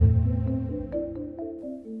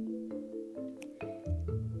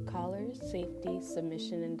safety,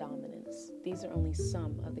 submission, and dominance. These are only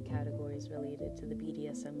some of the categories related to the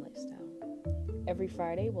BDSM lifestyle. Every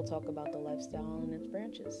Friday, we'll talk about the lifestyle and its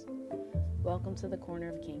branches. Welcome to the Corner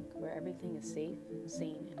of Kink, where everything is safe,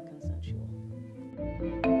 sane, and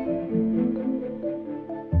consensual.